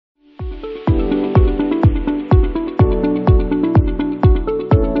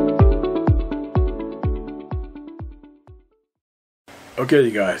Okay,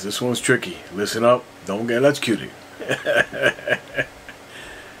 you guys, this one's tricky. Listen up, don't get electrocuted.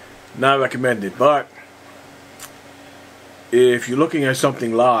 Not recommended, but if you're looking at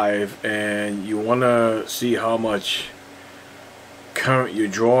something live and you want to see how much current you're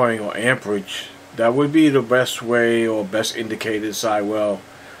drawing or amperage, that would be the best way or best indicator to decide, well,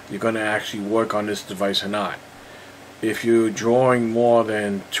 you're going to actually work on this device or not. If you're drawing more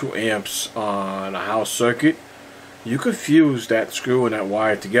than 2 amps on a house circuit, you could fuse that screw and that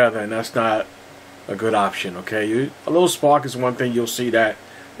wire together, and that's not a good option. Okay, a little spark is one thing, you'll see that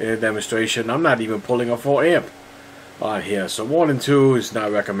in a demonstration. I'm not even pulling a 4 amp on here, so more than 2 is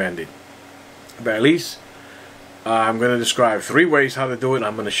not recommended. But at least I'm going to describe 3 ways how to do it, and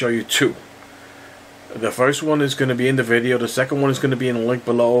I'm going to show you 2. The first one is going to be in the video. The second one is going to be in the link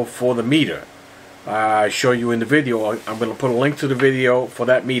below for the meter. I show you in the video. I'm going to put a link to the video for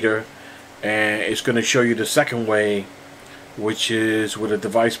that meter, and it's going to show you the second way, which is with a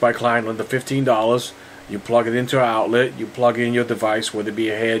device by client under $15. You plug it into an outlet, you plug in your device, whether it be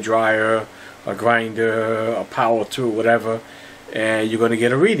a hair dryer, a grinder, a power tool, whatever, and you're going to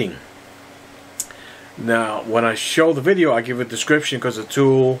get a reading. Now, when I show the video, I give a description because the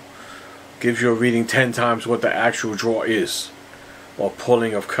tool gives you a reading 10 times what the actual draw is, or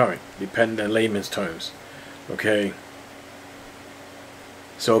pulling of current, depending on layman's terms. Okay,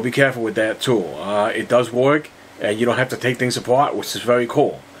 so be careful with that tool. It does work, and you don't have to take things apart, which is very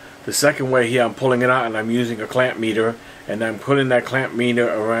cool. The second way here, I'm pulling it out and I'm using a clamp meter, and I'm putting that clamp meter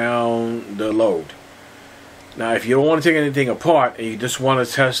around the load. Now, if you don't want to take anything apart and you just want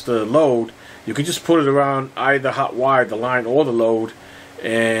to test the load, you can just put it around either hot wire, the line, or the load,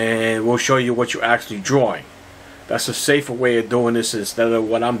 and we'll show you what you're actually drawing. That's a safer way of doing this instead of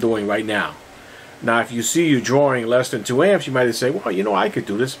what I'm doing right now. Now, if you see you drawing less than 2 amps, you might say, well, you know, I could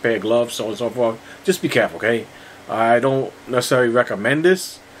do this, pair of gloves, so on and so forth. Just be careful, okay? I don't necessarily recommend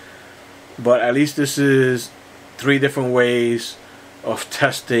this, but at least this is 3 different ways of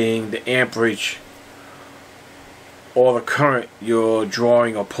testing the amperage or the current you're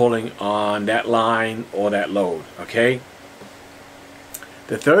drawing or pulling on that line or that load, okay?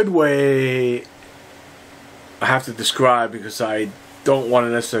 The third way I have to describe because I don't want to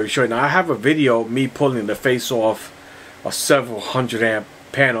necessarily show you. Now, I have a video of me pulling the face off a several hundred amp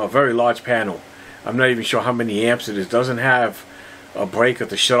panel, a very large panel. I'm not even sure how many amps it is. It doesn't have a breaker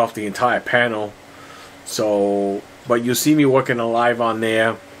to shut off the entire panel. So, but you'll see me working live on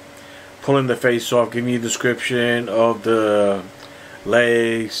there, pulling the face off, giving you a description of the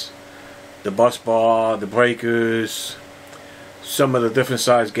legs, the bus bar, the breakers, some of the different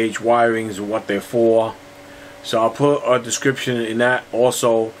size gauge wirings and what they're for. So I'll put a description in that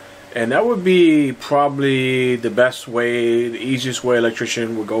also, and that would be probably the best way, the easiest way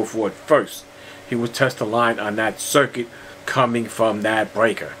electrician would go for it first. He would test the line on that circuit coming from that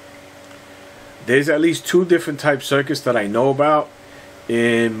breaker. There's at least 2 different type circuits that I know about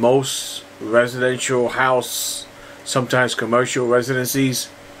in most residential house, sometimes commercial residencies.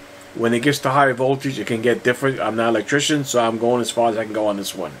 When it gets to higher voltage, it can get different. I'm not an electrician, so I'm going as far as I can go on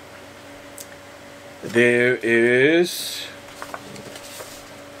this one. There is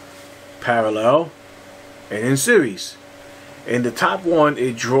parallel and in series. In the top one,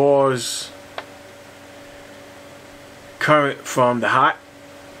 it draws current from the hot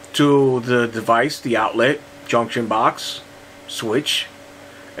to the device, the outlet, junction box, switch,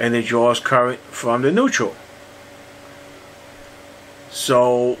 and it draws current from the neutral.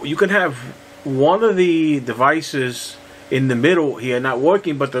 So you can have one of the devices in the middle here not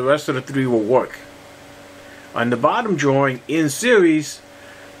working, but the rest of the 3 will work. On the bottom drawing, in series,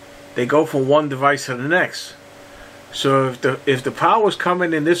 they go from one device to the next. So if the power is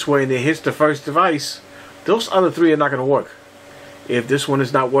coming in this way and it hits the first device, those other 3 are not going to work. If this one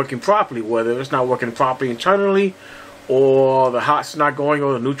is not working properly, whether it's not working properly internally, or the hot's not going,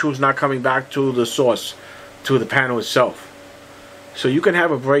 or the neutral's not coming back to the source, to the panel itself. So you can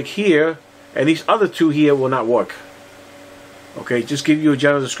have a break here, and these other 2 here will not work. Okay, just give you a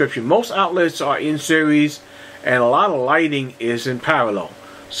general description. Most outlets are in series, and a lot of lighting is in parallel.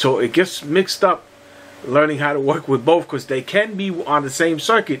 So it gets mixed up learning how to work with both, because they can be on the same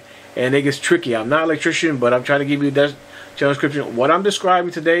circuit, and it gets tricky. I'm not an electrician, but I'm trying to give you that general description. What I'm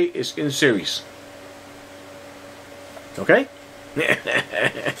describing today is in series. Okay?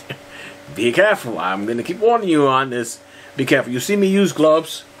 Be careful. I'm going to keep warning you on this. Be careful. You see me use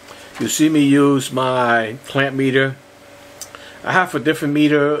gloves. You see me use my clamp meter. I have a different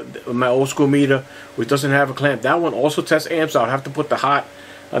meter, my old school meter, which doesn't have a clamp. That one also tests amps. I'll have to put the hot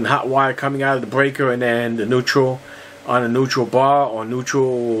wire coming out of the breaker, and then the neutral on a neutral bar or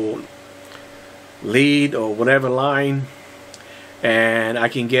neutral lead or whatever line. and I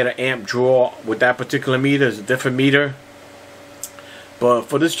can get an amp draw with that particular meter. It's a different meter. But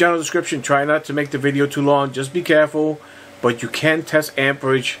for this general description, try not to make the video too long. Just be careful. But you can test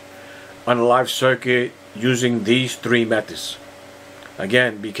amperage on a live circuit using these 3 methods.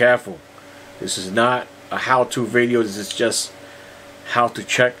 Again, be careful. This is not a how-to video. This is just how to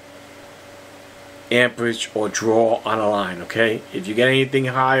check amperage or draw on a line. Okay, if you get anything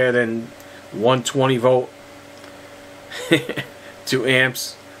higher than 120 volt 2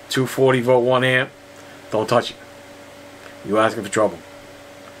 amps, 240 volt 1 amp, don't touch it. You're asking for trouble.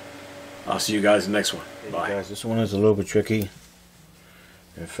 I'll see you guys in the next one. Bye. Hey guys, this one is a little bit tricky.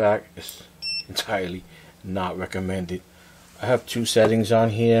 In fact, it's entirely not recommended. I have 2 settings on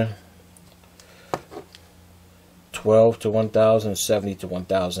here. 12 to 1000, 70 to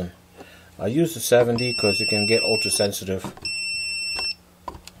 1000. I use the 70 because it can get ultra sensitive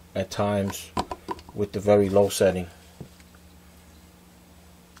at times with the very low setting.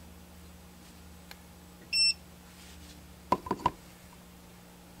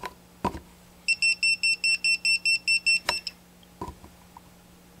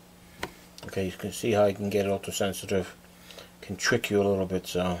 Okay, you can see how you can get ultra sensitive. Can trick you a little bit,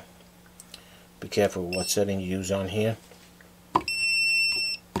 so be careful what setting you use on here.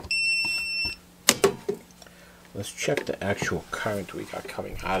 Let's check the actual current we got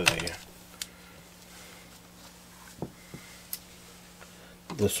coming out of there.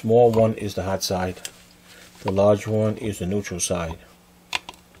 The small one is the hot side. The large one is the neutral side.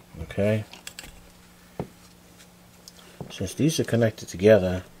 Okay. Since these are connected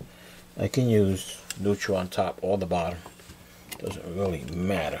together, I can use neutral on top or the bottom. Doesn't really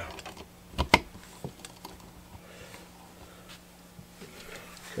matter.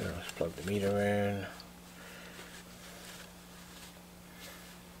 Okay, let's plug the meter in.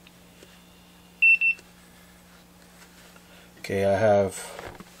 Okay, I have,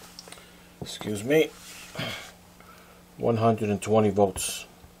 excuse me, 120 volts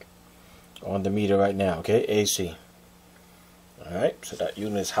on the meter right now. Okay, AC. Alright, so that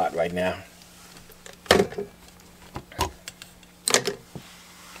unit is hot right now.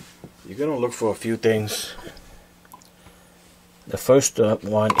 You're going to look for a few things. The first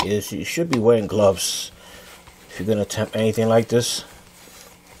one is you should be wearing gloves if you're going to attempt anything like this.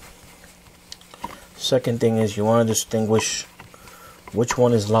 Second thing is you want to distinguish which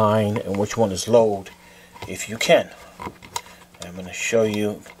one is line and which one is load if you can. I'm going to show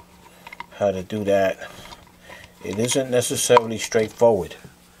you how to do that. It isn't necessarily straightforward.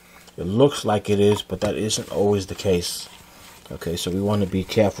 It looks like it is, but that isn't always the case. Okay, so we want to be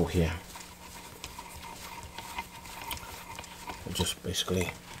careful here. We'll just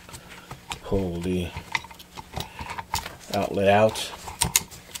basically pull the outlet out.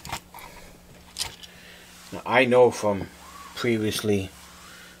 Now I know from previously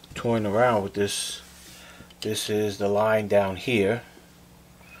touring around with this, this is the line down here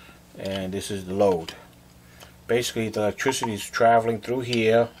and this is the load. Basically the electricity is traveling through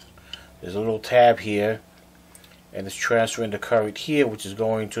here. There's a little tab here and it's transferring the current here, which is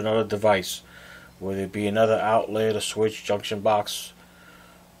going to another device, whether it be another outlet, a switch, junction box,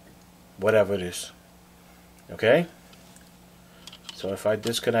 whatever it is. Okay, so if I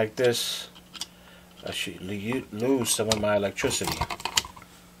disconnect this, I should lose some of my electricity.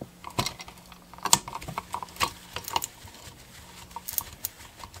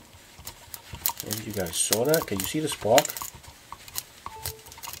 Maybe you guys saw that. Can you see the spark?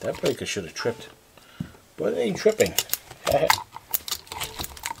 That breaker should have tripped, but it ain't tripping. Okay,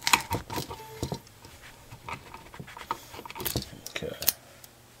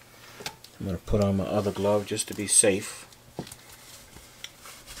 I'm going to put on my other glove just to be safe.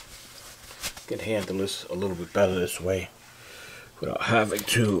 Can handle this a little bit better this way without having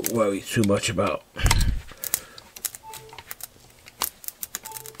to worry too much about.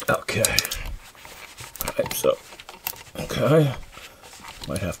 Okay. Alright, so okay.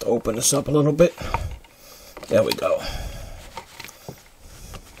 Might have to open this up a little bit. There we go.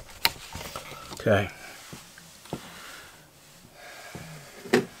 Okay.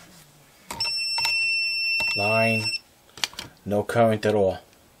 Line, no current at all.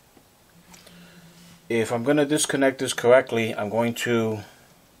 If I'm going to disconnect this correctly, I'm going to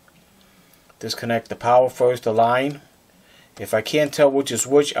disconnect the power first, the line. If I can't tell which is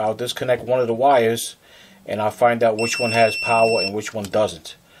which, I'll disconnect one of the wires and I'll find out which one has power and which one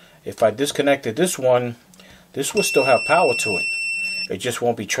doesn't. If I disconnected this one, this will still have power to it. It just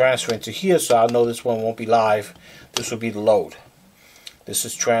won't be transferring to here, so I'll know this one won't be live. This will be the load. This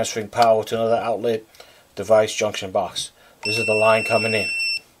is transferring power to another outlet, device, junction box. This is the line coming in.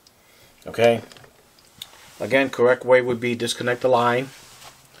 Okay? Again, correct way would be disconnect the line,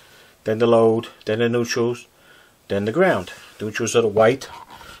 then the load, then the neutrals, then the ground. Neutrals are the white,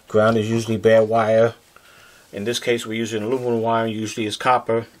 ground is usually bare wire. In this case we're using aluminum wire, usually is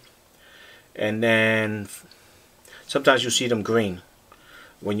copper. And then sometimes you see them green.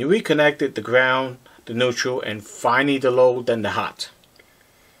 When you reconnect it, the ground, the neutral, and finally the load, then the hot.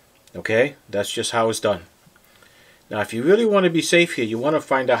 Okay, that's just how it's done. Now if you really want to be safe here, you want to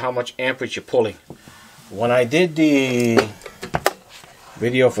find out how much amperage you're pulling. When I did the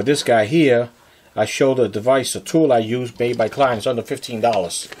video for this guy here, I showed a device, a tool I use made by Klein. It's under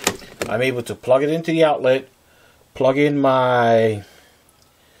 $15. I'm able to plug it into the outlet, plug in my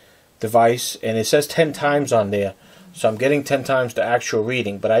device, and it says 10 times on there. So I'm getting 10 times the actual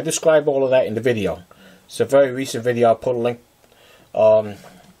reading. But I describe all of that in the video. It's a very recent video. I'll put a link in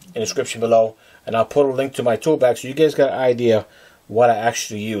the description below. And I'll put a link to my tool bag so you guys got an idea what I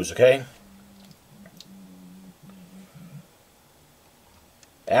actually use, okay?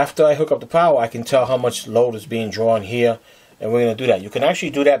 After I hook up the power, I can tell how much load is being drawn here, and we're going to do that. You can actually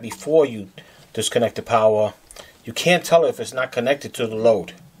do that before you disconnect the power. You can't tell if it's not connected to the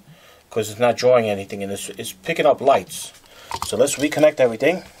load because it's not drawing anything, and it's picking up lights. So let's reconnect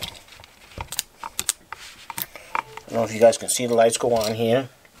everything. I don't know if you guys can see the lights go on here.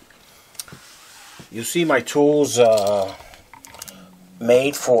 You see my tools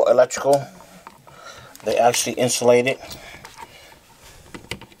made for electrical. They actually insulate it.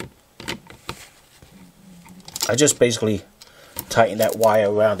 I just basically tighten that wire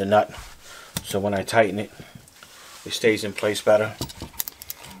around the nut, so when I tighten it, it stays in place better.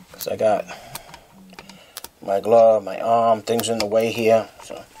 Because I got my glove, my arm, things in the way here,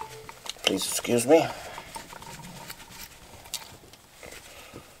 so please excuse me.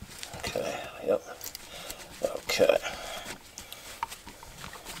 Okay, yep. Okay.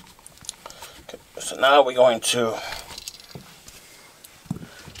 So now we're going to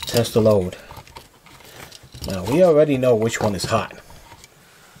test the load. Now we already know which one is hot.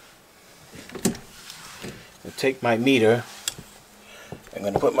 I'll take my meter. I'm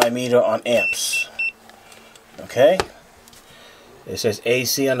going to put my meter on amps. Okay? It says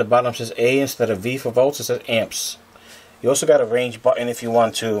AC on the bottom, says A instead of V for volts, it says amps. You also got a range button if you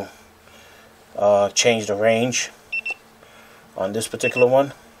want to change the range on this particular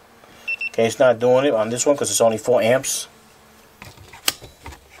one. Okay, it's not doing it on this one because it's only 4 amps.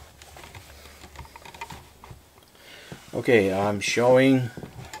 Okay, I'm showing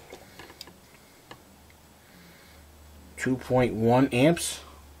 2.1 amps.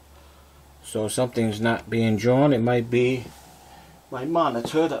 So something's not being drawn. It might be my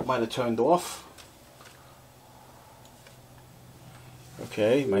monitor that might have turned off.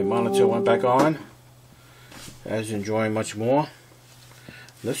 Okay, my monitor went back on. As enjoying much more.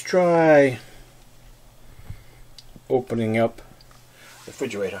 Let's try opening up the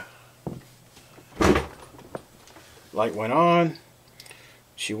refrigerator. Light went on.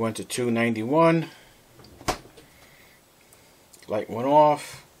 She went to 291. Light went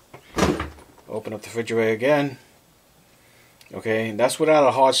off. Open up the refrigerator again. Okay, and that's without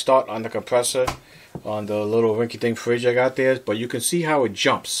a hard start on the compressor on the little rinky-dink fridge I got there, but you can see how it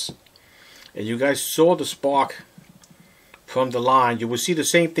jumps. And you guys saw the spark from the line. You will see the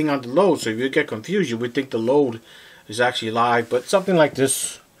same thing on the load, so if you get confused, you would think the load is actually live, but something like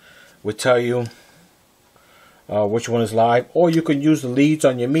this would tell you which one is live. Or you can use the leads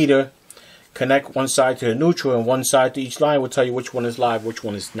on your meter, connect one side to the neutral and one side to each line, will tell you which one is live, which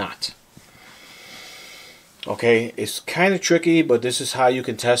one is not. Okay, it's kind of tricky, but this is how you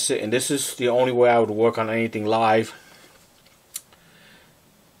can test it, and this is the only way I would work on anything live.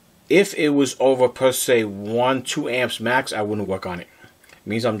 If it was over per se 1-2 amps max, I wouldn't work on it. It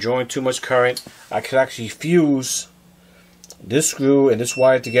means I'm drawing too much current. I could actually fuse this screw and this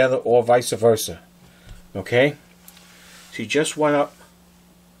wire together, or vice versa. Okay, she just went up.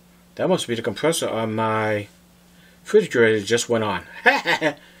 That must be the compressor on my refrigerator. Just went on.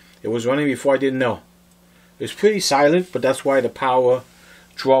 It was running before I didn't know. It's pretty silent, but that's why the power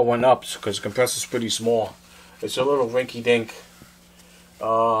draw went up, because the compressor is pretty small. It's a little rinky-dink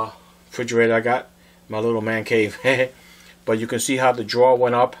refrigerator I got, my little man cave. But you can see how the draw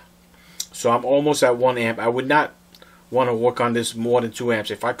went up. So I'm almost at 1 amp. I would not want to work on this more than 2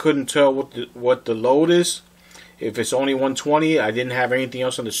 amps. If I couldn't tell what the load is, if it's only 120, I didn't have anything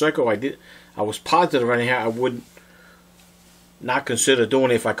else on the circuit, I was positive right here, I would not consider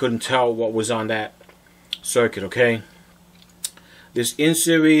doing it if I couldn't tell what was on that circuit. Okay, there's in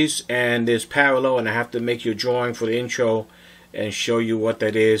series and there's parallel, and I have to make you a drawing for the intro and show you what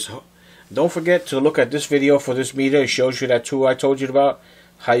that is. Don't forget to look at this video for this meter. It shows you that tool I told you about,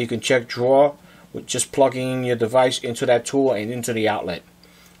 how you can check draw with just plugging your device into that tool and into the outlet.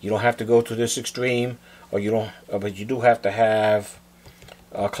 You don't have to go to this extreme, or you don't, but you do have to have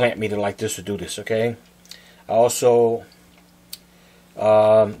a clamp meter like this to do this. Okay. I also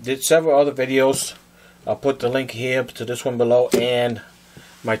did several other videos. I'll put the link here to this one below and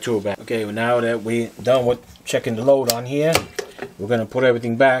my tool bag. Okay, well, now that we're done with checking the load on here, we're gonna put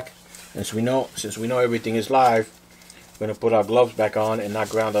everything back. And so since we know everything is live, we're gonna put our gloves back on and not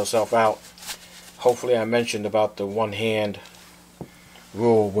ground ourselves out. Hopefully, I mentioned about the one-hand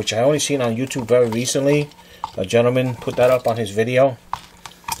rule, which I only seen on YouTube very recently. A gentleman put that up on his video.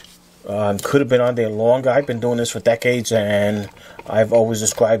 Could have been on there longer. I've been doing this for decades, and I've always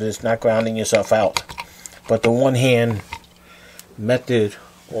described it as not grounding yourself out. But the one-hand method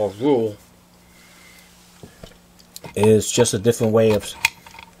or rule is just a different way of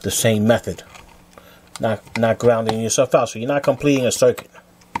the same method. Not grounding yourself out. So you're not completing a circuit.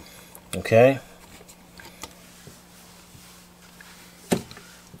 Okay?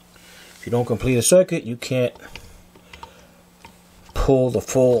 If you don't complete a circuit, you can't pull the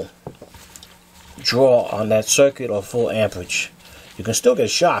full draw on that circuit or full amperage. You can still get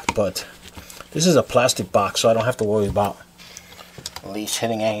shocked, but this is a plastic box, so I don't have to worry about at least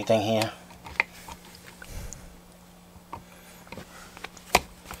hitting anything here.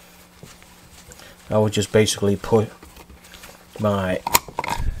 I would just basically put my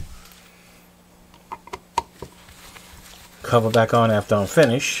cover back on after I'm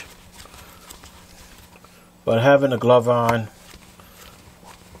finished. But having a glove on,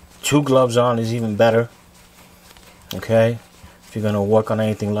 2 gloves on is even better. Okay? If you're going to work on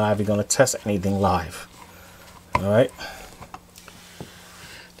anything live, you're going to test anything live. Alright?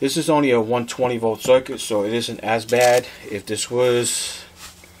 This is only a 120 volt circuit, so it isn't as bad. If this was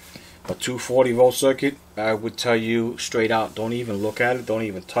a 240 volt circuit, I would tell you straight out, don't even look at it, don't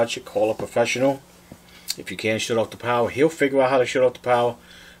even touch it, call a professional. If you can't shut off the power, he'll figure out how to shut off the power,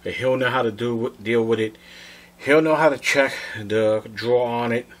 and he'll know how to deal with it. He'll know how to check the draw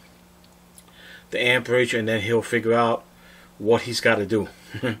on it, the amperage, and then he'll figure out what he's got to do.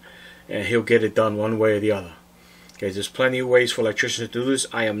 And he'll get it done one way or the other. Okay, there's plenty of ways for electricians to do this.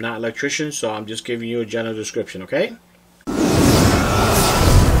 I am not an electrician, so I'm just giving you a general description, okay?